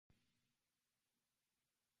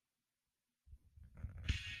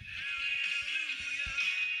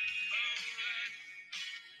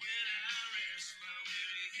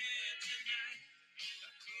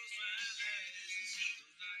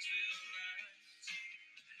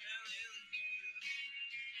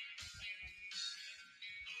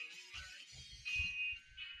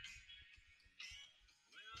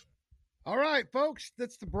All right, folks,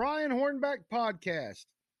 that's the Brian Hornback podcast.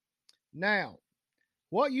 Now,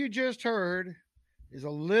 what you just heard is a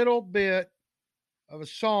little bit of a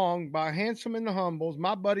song by Handsome and the Humbles,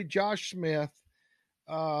 my buddy Josh Smith,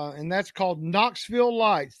 and that's called Knoxville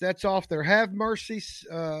Lights. That's off their Have Mercy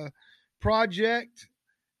project,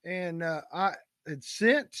 and I had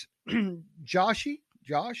sent Josh,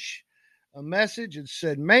 a message and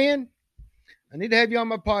said, man, I need to have you on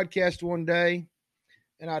my podcast one day,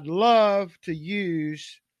 and I'd love to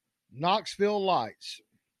use Knoxville Lights.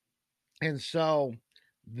 And so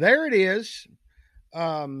there it is.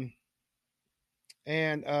 He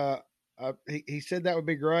said that would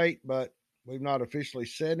be great, but we've not officially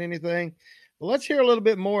said anything. But let's hear a little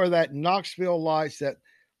bit more of that Knoxville Lights, that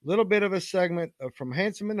little bit of a segment from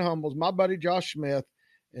Handsome and Humbles, my buddy Josh Smith,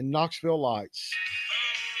 and Knoxville Lights.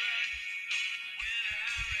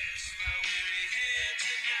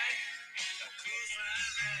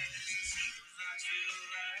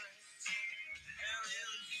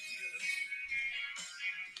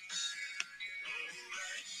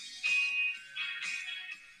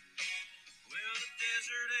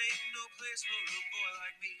 Desert ain't no place for a boy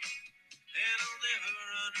like me, and I'll never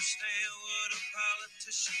understand what a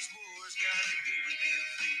politician's war's gotta do with being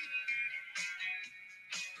free.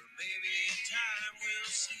 Or maybe in time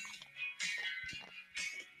we'll see.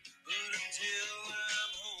 But until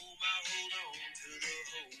I'm home, I hold on to the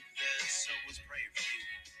hope that someone's praying for me.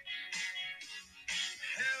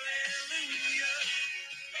 Hallelujah,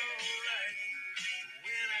 alright.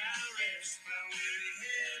 When I rest my weary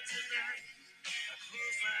head tonight,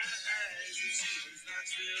 close my eyes and see those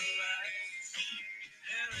Knoxville lights.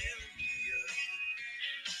 Hallelujah.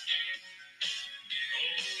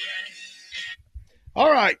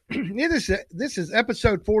 All right. This is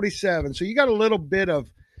episode 47. So you got a little bit of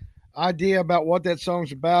idea about what that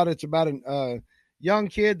song's about. It's about a young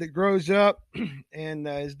kid that grows up and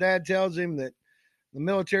his dad tells him that the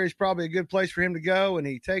military is probably a good place for him to go, and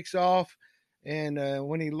he takes off. And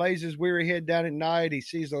when he lays his weary head down at night, he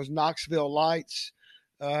sees those Knoxville lights.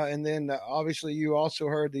 And then obviously you also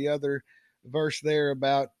heard the other verse there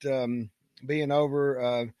about being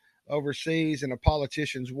overseas in a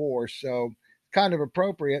politician's war. So kind of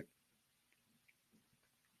appropriate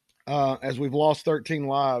as we've lost 13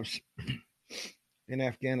 lives in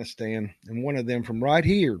Afghanistan, and one of them from right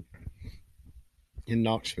here in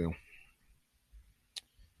Knoxville.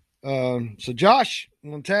 So Josh,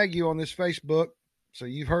 I'm going to tag you on this Facebook. So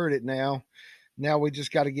you've heard it now. Now we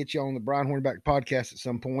just got to get you on the Brian Hornback podcast at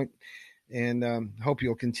some point, and hope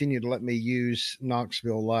you'll continue to let me use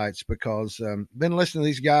Knoxville Lights, because I've been listening to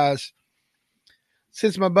these guys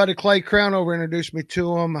since my buddy Clay Crownover introduced me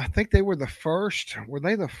to them. I think they were the first. Were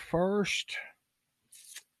they the first?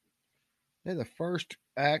 They're the first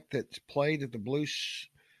act that's played at the Blue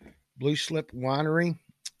Slip Winery.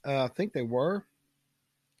 I think they were,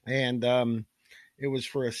 and it was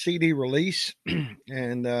for a CD release,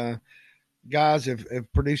 and guys have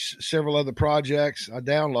produced several other projects. I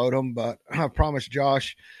download them, but I promised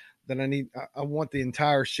Josh that I want the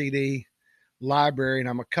entire CD library, and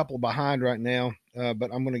I'm a couple behind right now, but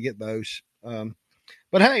I'm going to get those.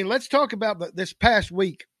 But hey, let's talk about this past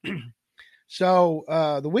week. So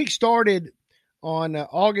the week started on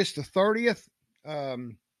August the 30th,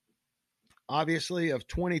 obviously of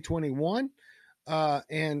 2021,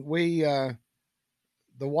 and we.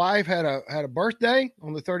 The wife had a birthday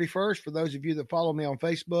on the 31st. For those of you that follow me on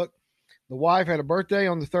Facebook, the wife had a birthday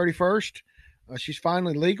on the 31st. She's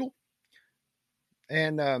finally legal.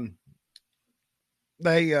 And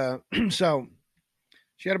so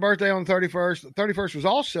she had a birthday on the 31st. The 31st was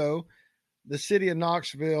also the city of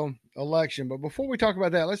Knoxville election. But before we talk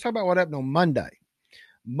about that, let's talk about what happened on Monday.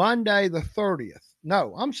 Monday the 30th.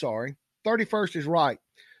 No, I'm sorry. 31st is right.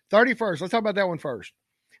 31st. Let's talk about that one first.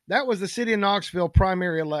 That was the city of Knoxville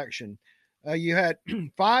primary election. You had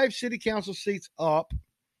 5 city council seats up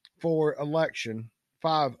for election,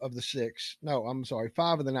 5 of the 6. No, I'm sorry,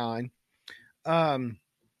 5 of the 9.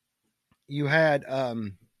 You had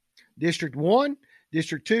District 1,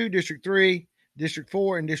 District 2, District 3, District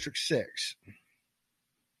 4, and District 6. If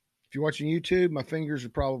you're watching YouTube, my fingers are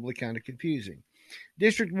probably kind of confusing.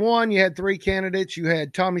 District 1, you had 3 candidates. You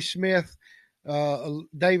had Tommy Smith,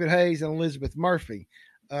 David Hayes, and Elizabeth Murphy.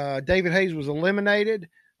 David Hayes was eliminated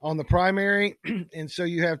on the primary, and so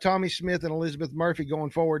you have Tommy Smith and Elizabeth Murphy going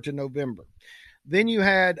forward to November. Then you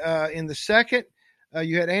had in the second,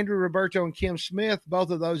 you had Andrew Roberto and Kim Smith.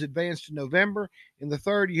 Both of those advanced to November. In the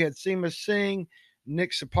third, you had Seema Singh,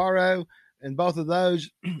 Nick Sapporo, and both of those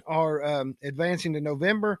are advancing to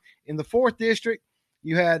November. In the 4th district,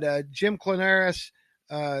 you had Jim Clanaris,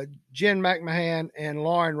 Jen McMahon, and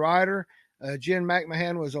Lauren Ryder. Jen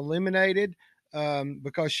McMahon was eliminated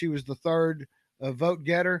because she was the third vote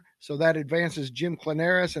getter. So that advances Jim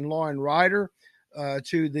Clanaris and Lauren Ryder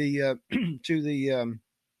to the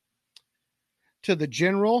to the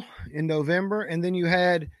general in November. And then you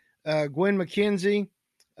had Gwen McKenzie,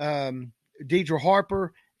 Deidre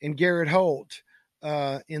Harper, and Garrett Holt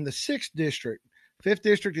in the 6th district. 5th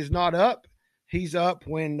district is not up. He's up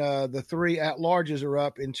when the 3 at-larges are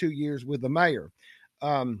up in 2 years with the mayor.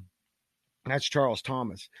 That's Charles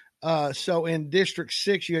Thomas. So in District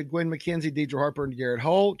 6, you had Gwen McKenzie, Deidre Harper, and Garrett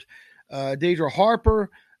Holt. Deidre Harper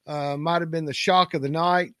might have been the shock of the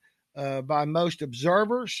night by most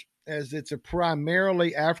observers, as it's a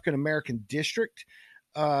primarily African-American district.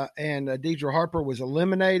 And Deidre Harper was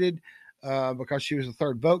eliminated because she was the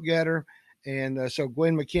third vote getter. And so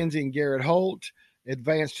Gwen McKenzie and Garrett Holt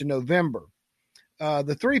advanced to November.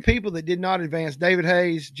 The 3 people that did not advance, David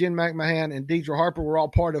Hayes, Jen McMahon, and Deidre Harper, were all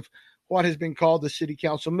part of what has been called the city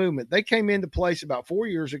council movement. They came into place about 4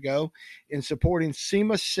 years ago in supporting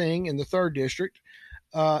Seema Singh in the 3rd district.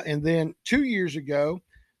 And then 2 years ago,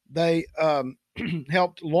 they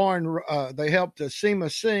helped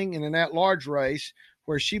Seema Singh in an at-large race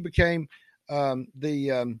where she became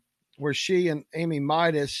where she and Amy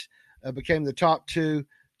Midas became the top 2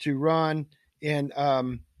 to run in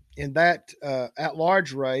that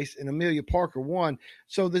at-large race, and Amelia Parker won.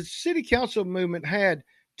 So the city council movement had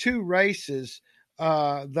 2 races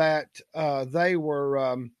that they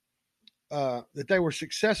were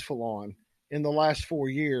successful on in the last 4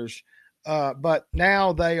 years, but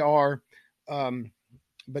now they are.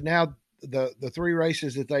 But now the 3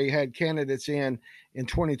 races that they had candidates in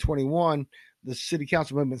 2021, the city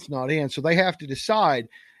council movement's not in, so they have to decide.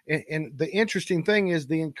 And the interesting thing is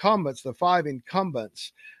the incumbents, the 5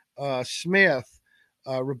 incumbents, Smith,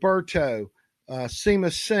 Roberto,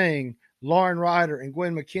 Seema Singh, Lauren Ryder, and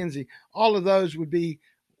Gwen McKenzie, all of those would be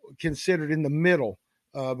considered in the middle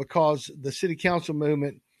because the city council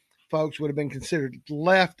movement folks would have been considered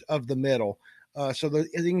left of the middle. So the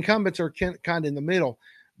incumbents are kind of in the middle.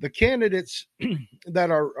 The candidates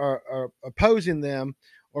that are opposing them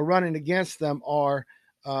or running against them are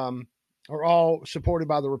all supported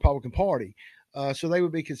by the Republican Party. So they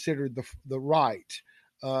would be considered the right.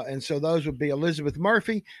 And so those would be Elizabeth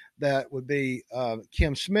Murphy, that would be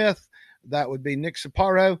Kim Smith, that would be Nick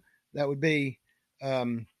Sapporo, that would be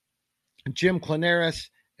Jim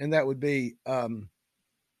Clanaris, and that would be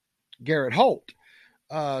Garrett Holt.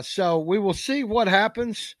 So we will see what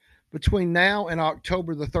happens between now and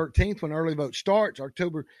October the 13th when early vote starts.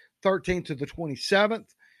 October 13th to the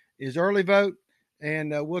 27th is early vote,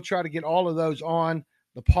 and we'll try to get all of those on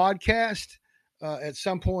the podcast at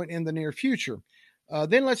some point in the near future.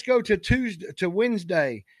 Then let's go to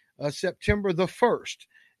Wednesday, September the 1st,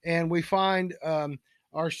 and we find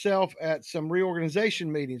ourselves at some reorganization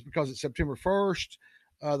meetings because it's September 1st.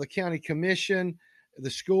 The county commission, the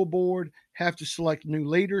school board have to select new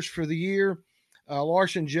leaders for the year.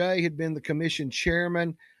 Larson J. had been the commission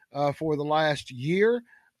chairman for the last year,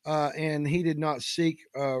 and he did not seek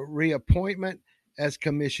reappointment as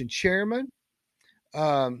commission chairman.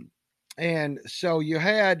 And so you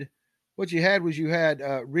had Richie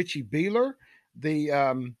Beeler,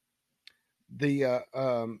 the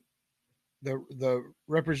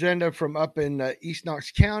representative from up in East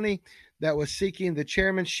Knox County that was seeking the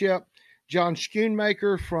chairmanship. John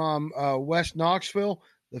Schoonmaker from West Knoxville,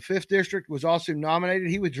 the 5th district, was also nominated.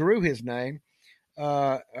 He withdrew his name.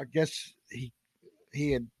 I guess he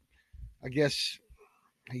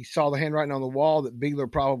saw the handwriting on the wall that Beeler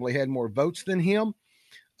probably had more votes than him.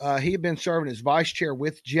 He had been serving as vice chair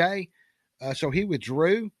with Jay, so he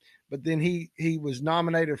withdrew. But then he was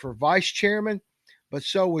nominated for vice chairman, but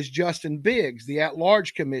so was Justin Biggs, the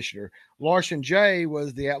at-large commissioner. Larson J.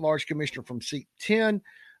 was the at-large commissioner from seat 10.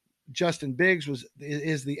 Justin Biggs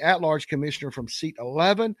is the at-large commissioner from seat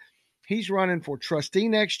 11. He's running for trustee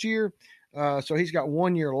next year, so he's got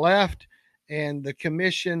 1 year left. And the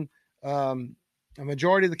commission, a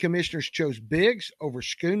majority of the commissioners chose Biggs over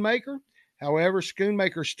Schoonmaker. However,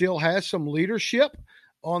 Schoonmaker still has some leadership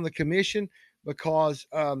on the commission because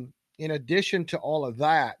in addition to all of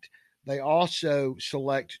that, they also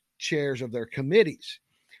select chairs of their committees.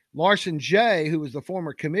 Larson J., who was the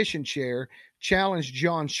former commission chair, challenged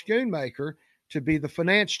John Schoonmaker to be the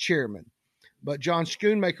finance chairman. But John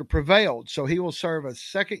Schoonmaker prevailed, so he will serve a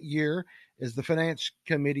second year as the finance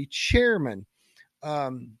committee chairman.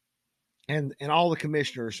 And all the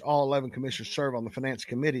commissioners, all 11 commissioners, serve on the finance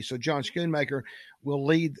committee. So John Schoonmaker will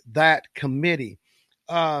lead that committee.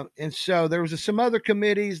 And so there was some other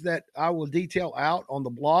committees that I will detail out on the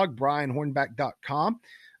blog, brianhornback.com.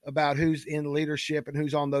 about who's in leadership and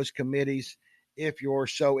who's on those committees, if you're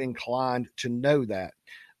so inclined to know that.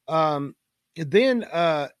 Then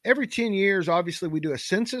every 10 years, obviously, we do a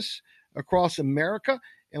census across America,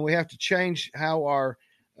 and we have to change how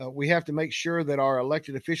we have to make sure that our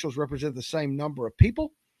elected officials represent the same number of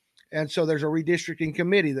people. And so there's a redistricting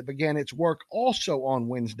committee that began its work also on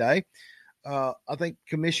Wednesday. I think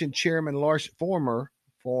Commission Chairman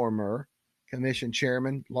former Commission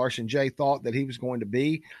Chairman Larson J. thought that he was going to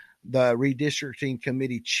be the redistricting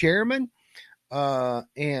committee chairman.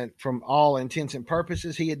 And from all intents and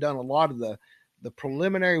purposes, he had done a lot of the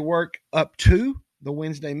preliminary work up to the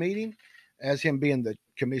Wednesday meeting as him being the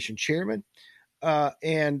commission chairman.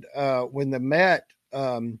 And when they met,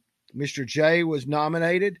 Mr. J was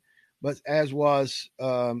nominated, but as was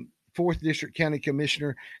 4th District County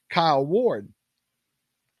Commissioner Kyle Ward.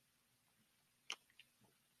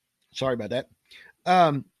 Sorry about that.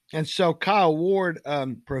 And so Kyle Ward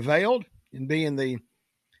prevailed in being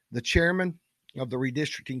the chairman of the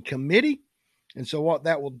redistricting committee. And so what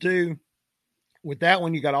that will do with that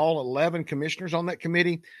one, you got all 11 commissioners on that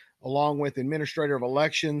committee, along with Administrator of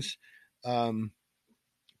Elections.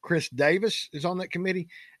 Chris Davis is on that committee,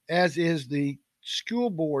 as is the school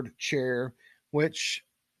board chair, which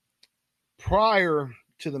prior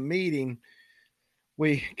to the meeting,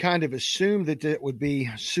 we kind of assumed that it would be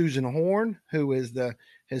Susan Horn, who has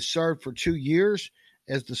served for 2 years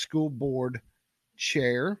as the school board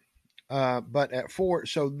chair. But at 4,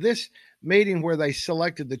 so this meeting where they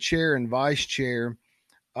selected the chair and vice chair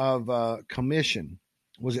of commission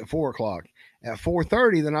was at 4:00. At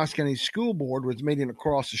 4:30, the Knox County School Board was meeting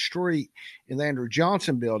across the street in the Andrew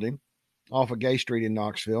Johnson building off of Gay Street in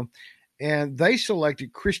Knoxville. And they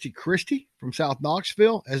selected Christy from South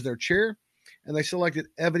Knoxville as their chair. And they selected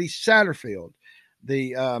Evity Satterfield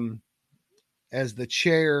as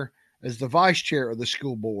the vice chair of the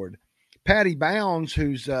school board. Patty Bounds,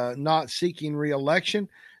 who's not seeking re-election,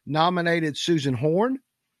 nominated Susan Horn.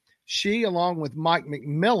 She, along with Mike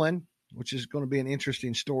McMillan, which is going to be an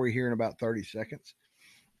interesting story here in about 30 seconds,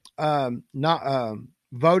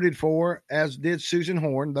 voted for, as did Susan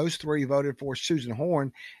Horn. Those three voted for Susan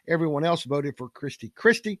Horn. Everyone else voted for Christy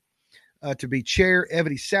to be chair.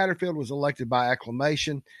 Evity Satterfield was elected by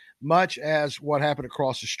acclamation, much as what happened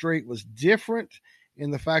across the street was different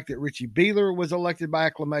in the fact that Richie Beeler was elected by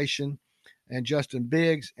acclamation, and Justin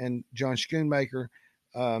Biggs and John Schoonmaker.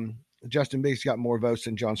 Justin Biggs got more votes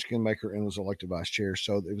than John Schoonmaker and was elected vice chair.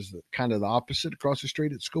 So it was kind of the opposite across the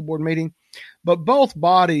street at the school board meeting. But both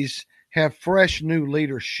bodies have fresh new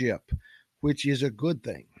leadership, which is a good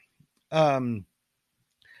thing.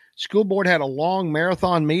 School board had a long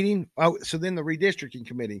marathon meeting. So then the redistricting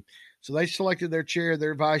committee. So they selected their chair,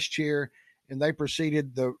 their vice chair, and they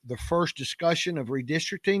proceeded the first discussion of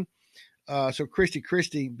redistricting. So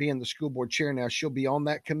Christy being the school board chair now, she'll be on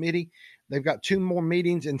that committee. They've got 2 more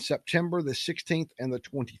meetings in September, the 16th and the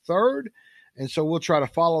 23rd. And so we'll try to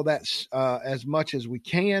follow that as much as we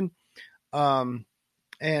can. The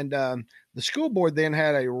school board then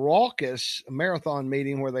had a raucous marathon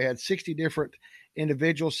meeting where they had 60 different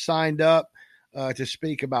individuals signed up to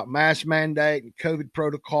speak about mask mandate and COVID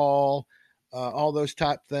protocol, all those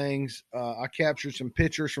type things. I captured some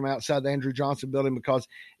pictures from outside the Andrew Johnson building because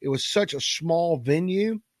it was such a small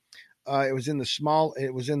venue. It was in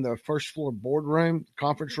the first floor boardroom,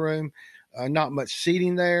 conference room, not much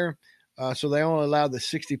seating there. So they only allowed the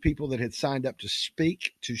 60 people that had signed up to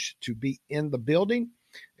speak to be in the building.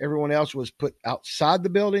 Everyone else was put outside the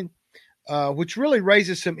building, which really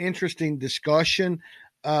raises some interesting discussion.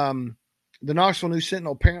 The Knoxville News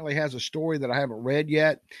Sentinel apparently has a story that I haven't read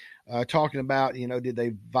yet, talking about, did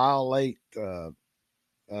they violate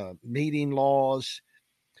meeting laws?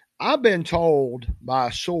 I've been told by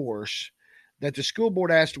a source that the school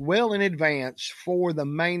board asked well in advance for the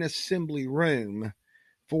main assembly room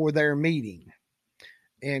for their meeting.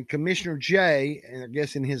 And Commissioner J, and I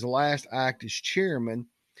guess in his last act as chairman,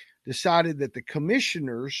 decided that the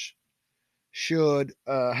commissioners should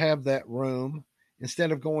have that room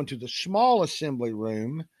instead of going to the small assembly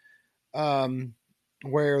room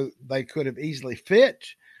where they could have easily fit,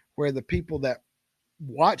 where the people that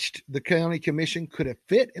watched the county commission could have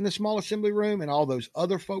fit in the small assembly room, and all those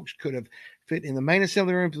other folks could have fit in the main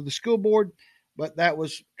assembly room for the school board. But that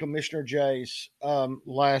was Commissioner Jay's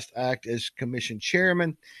last act as commission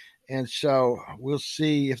chairman. And so we'll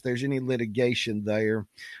see if there's any litigation there.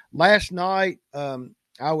 Last night,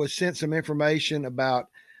 I was sent some information about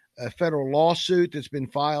a federal lawsuit that's been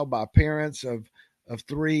filed by parents of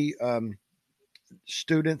 3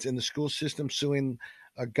 students in the school system suing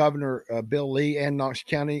Governor Bill Lee and Knox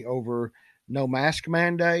County over no mask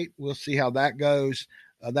mandate. We'll see how that goes.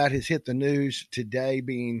 That has hit the news today,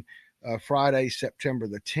 being Friday, September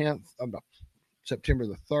the 10th, September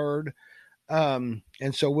the 3rd.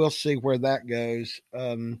 And so we'll see where that goes.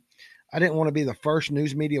 I didn't want to be the first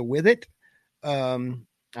news media with it. I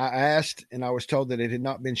asked, and I was told that it had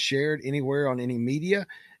not been shared anywhere on any media.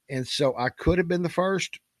 And so I could have been the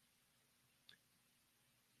first.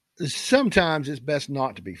 Sometimes it's best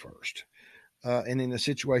not to be first. And in a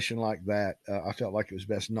situation like that, I felt like it was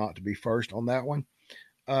best not to be first on that one.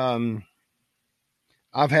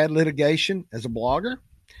 I've had litigation as a blogger.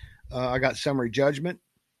 I got summary judgment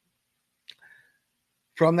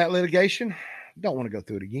from that litigation. Don't want to go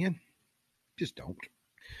through it again. Just don't.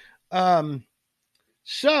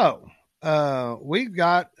 So we've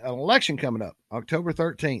got an election coming up, October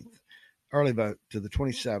 13th, early vote to the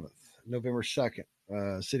 27th, November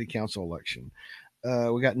 2nd, city council election.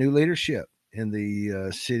 We got new leadership in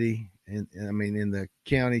the city, in the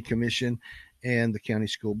county commission and the county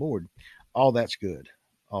school board. All that's good.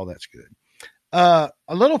 A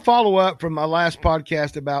little follow up from my last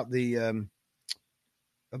podcast about the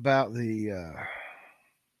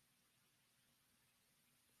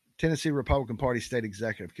Tennessee Republican Party State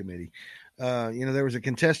Executive Committee. There was a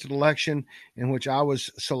contested election in which I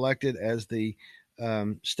was selected as the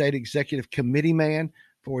State Executive Committee man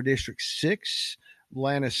for District 6.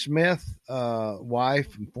 Lana Smith,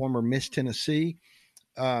 wife and former Miss Tennessee,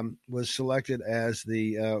 was selected as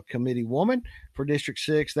the committee woman for District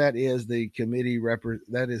 6. That is the committee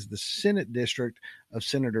that is the Senate district of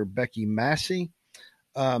Senator Becky Massey.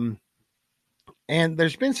 And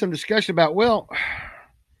there's been some discussion about,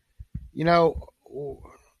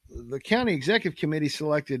 the county executive committee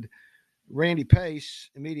selected Randy Pace,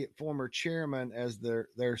 immediate former chairman, as their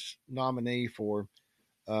nominee for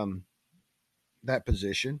that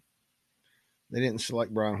position. They didn't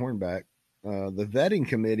select Brian Hornback. The vetting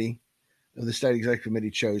committee of the state executive committee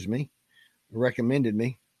chose me, recommended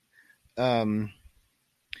me,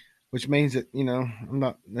 which means that, I'm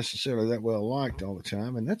not necessarily that well liked all the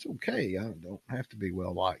time, and that's okay. I don't have to be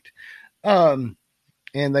well liked. And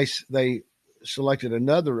they selected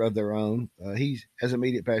another of their own. He's as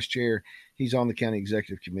immediate past chair. He's on the county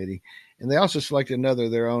executive committee, and they also selected another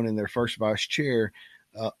of their own in their first vice chair,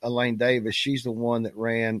 Elaine Davis. She's the one that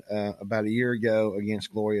ran about a year ago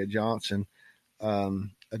against Gloria Johnson, a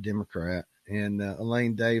Democrat, and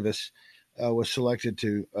Elaine Davis was selected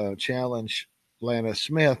to challenge Lana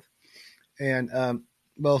Smith, and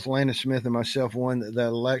both Lana Smith and myself won that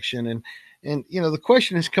election. And the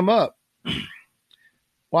question has come up: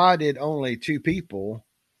 why did only two people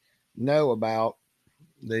know about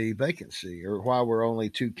the vacancy, or why were only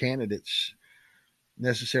two candidates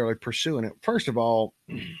necessarily pursuing it? First of all,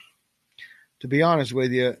 to be honest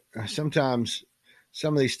with you, sometimes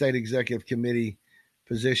some of these state executive committee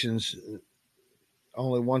positions,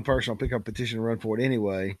 only one person will pick up a petition and run for it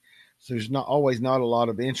anyway. So there's not a lot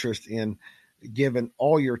of interest in giving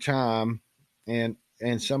all your time and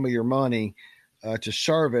some of your money to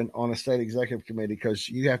serving on a state executive committee, because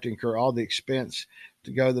you have to incur all the expense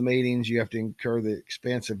to go to the meetings. You have to incur the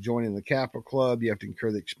expense of joining the Capitol Club. You have to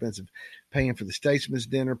incur the expense of paying for the Statesman's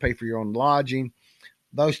dinner, pay for your own lodging,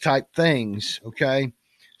 those type things. Okay.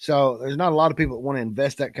 So there's not a lot of people that want to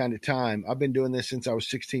invest that kind of time. I've been doing this since I was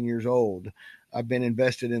 16 years old. I've been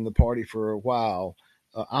invested in the party for a while.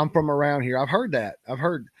 I'm from around here. I've heard that. I've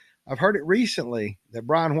heard it recently that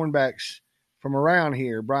Brian Hornback's from around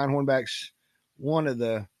here. Brian Hornback's one of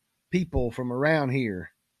the people from around here.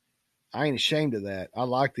 I ain't ashamed of that. I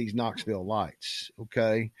like these Knoxville lights.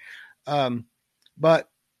 Okay. But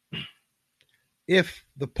if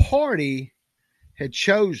the party had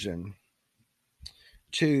chosen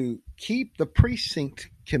to keep the precinct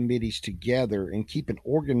committees together and keep an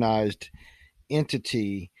organized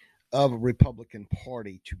entity of a Republican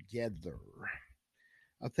Party together,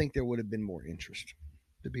 I think there would have been more interest,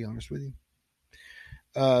 to be honest with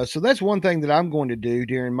you. So that's one thing that I'm going to do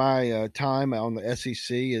during my time on the SEC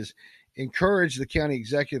is encourage the county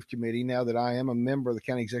executive committee. Now that I am a member of the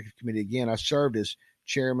county executive committee again, I served as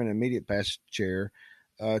chairman and immediate past chair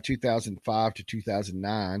 2005 to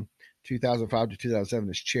 2009, 2005 to 2007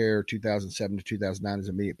 as chair, 2007 to 2009 as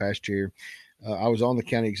immediate past chair. I was on the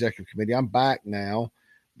county executive committee. I'm back now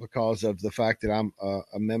because of the fact that I'm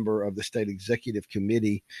a member of the state executive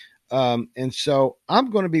committee. And so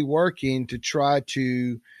I'm going to be working to try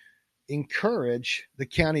to encourage the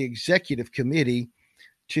county executive committee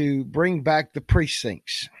to bring back the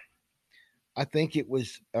precincts. I think it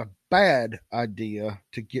was a bad idea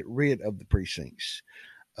to get rid of the precincts.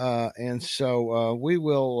 And so we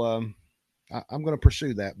will, I'm going to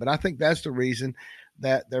pursue that. But I think that's the reason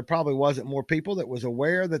that there probably wasn't more people that was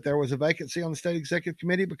aware that there was a vacancy on the state executive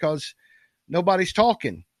committee because nobody's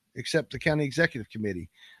talking except the county executive committee.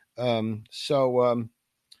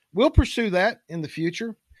 We'll pursue that in the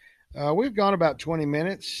future. We've gone about 20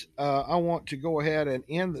 minutes. I want to go ahead and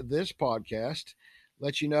end this podcast,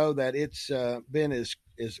 let you know that it's been as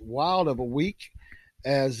wild of a week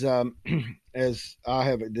as as I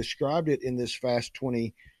have described it in this fast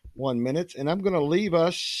 21 minutes. And I'm going to leave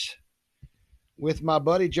us with my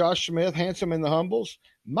buddy Josh Smith, Handsome and the Humbles.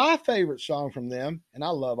 My favorite song from them, and I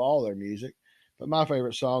love all their music, but my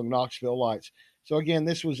favorite song, Knoxville Lights. So again,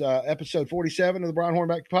 this was episode 47 of the Brian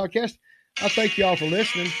Hornback podcast. I thank you all for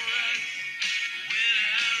listening.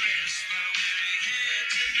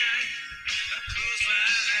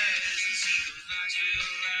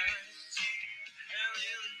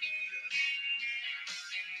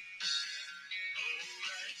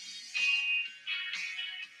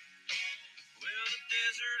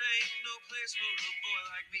 Desert ain't no place for a boy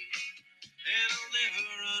like me, and I'll never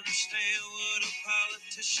understand what a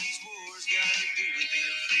politician's war's got to do with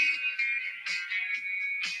being free.